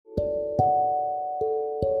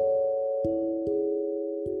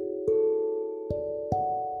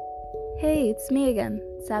Hey, it's me again,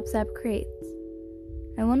 Sap Creates.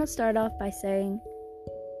 I want to start off by saying,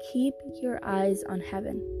 keep your eyes on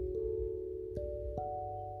heaven.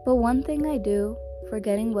 But one thing I do,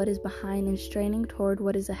 forgetting what is behind and straining toward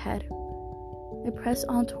what is ahead, I press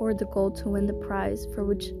on toward the goal to win the prize for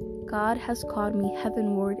which God has called me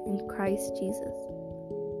heavenward in Christ Jesus.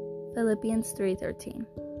 Philippians 3:13.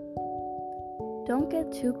 Don't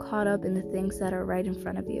get too caught up in the things that are right in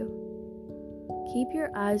front of you. Keep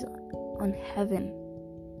your eyes on heaven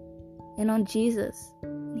and on Jesus,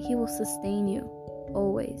 and He will sustain you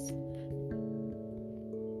always.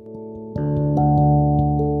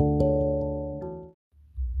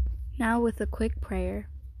 Now with a quick prayer.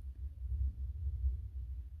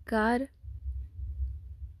 God,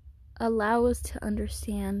 allow us to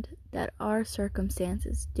understand that our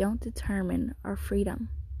circumstances don't determine our freedom,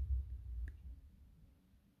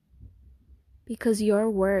 because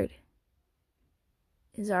your word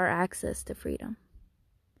is our access to freedom,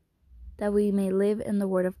 that we may live in the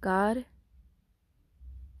word of God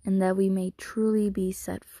and that we may truly be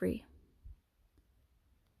set free.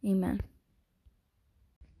 Amen.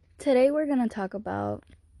 Today we're going to talk about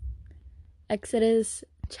Exodus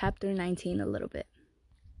chapter 19 a little bit.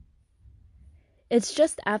 It's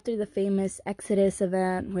just after the famous Exodus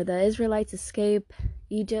event where the Israelites escape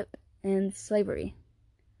Egypt and slavery.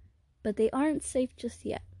 But they aren't safe just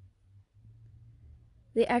yet.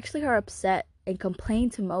 They actually are upset and complain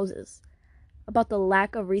to Moses about the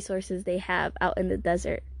lack of resources they have out in the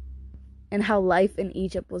desert and how life in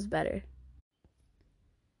Egypt was better.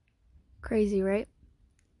 Crazy, right?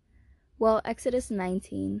 Well, Exodus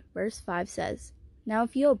 19 verse 5 says, "Now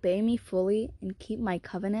if you obey me fully and keep my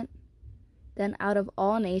covenant, then out of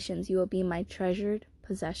all nations you will be my treasured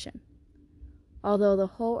possession, although the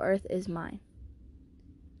whole earth is mine."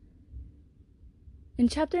 In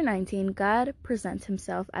chapter 19, God presents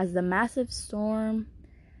himself as the massive storm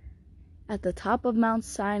at the top of Mount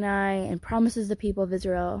Sinai and promises the people of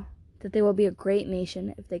Israel that they will be a great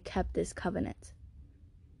nation if they kept this covenant.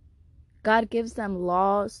 God gives them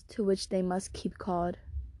laws to which they must keep, called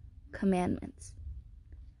commandments.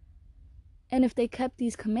 And if they kept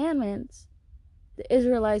these commandments, the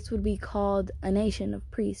Israelites would be called a nation of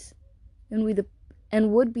priests and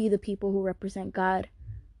would be the people who represent God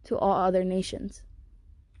to all other nations.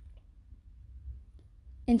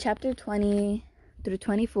 In chapter 20 through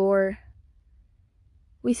 24,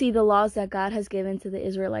 we see the laws that God has given to the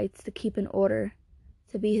Israelites to keep in order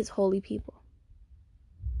to be his holy people.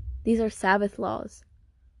 These are Sabbath laws,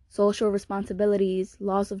 social responsibilities,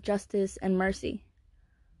 laws of justice and mercy,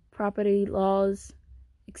 property laws,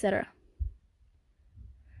 etc.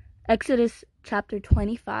 Exodus chapter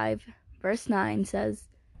 25, verse 9 says,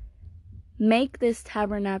 "Make this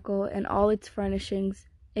tabernacle and all its furnishings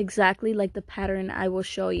exactly like the pattern I will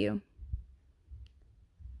show you."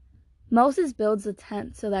 Moses builds a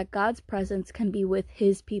tent so that God's presence can be with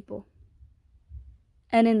his people.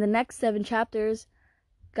 And in the next 7 chapters,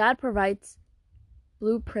 God provides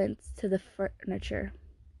blueprints to the furniture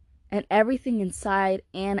and everything inside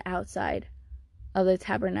and outside of the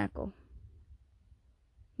tabernacle.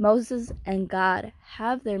 Moses and God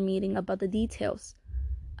have their meeting about the details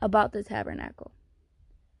about the tabernacle.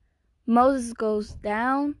 Moses goes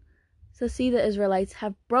down to see the Israelites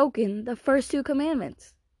have broken the first 2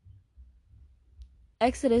 commandments.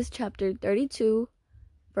 Exodus chapter 32,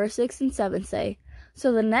 verse 6 and 7 say,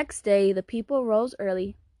 "So the next day the people rose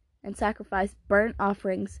early and sacrificed burnt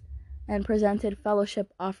offerings and presented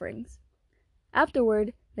fellowship offerings.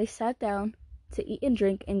 Afterward, they sat down to eat and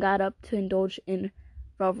drink and got up to indulge in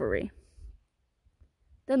revelry.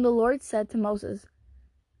 Then the Lord said to Moses,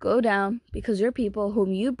 'Go down, because your people,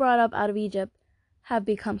 whom you brought up out of Egypt, have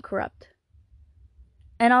become corrupt.'"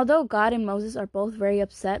 And although God and Moses are both very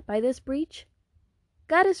upset by this breach,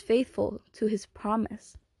 God is faithful to his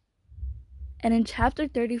promise. And in chapter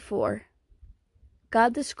 34,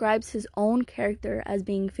 God describes his own character as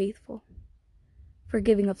being faithful,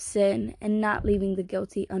 forgiving of sin, and not leaving the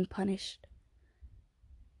guilty unpunished.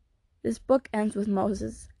 This book ends with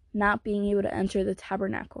Moses not being able to enter the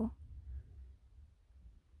tabernacle.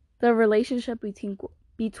 The relationship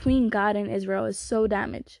between God and Israel is so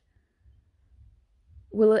damaged.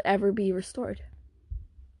 Will it ever be restored?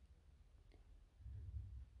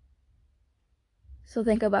 So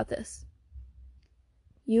think about this.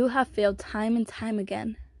 You have failed time and time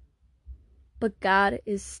again, but God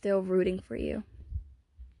is still rooting for you.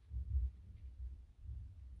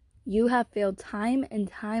 You have failed time and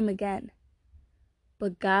time again,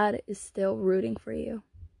 but God is still rooting for you.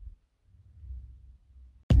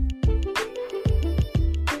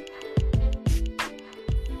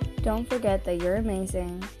 Don't forget that you're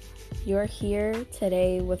amazing, You're here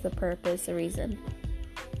today with a purpose, a reason.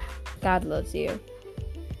 God loves you.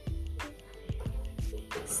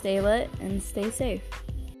 Stay lit and stay safe.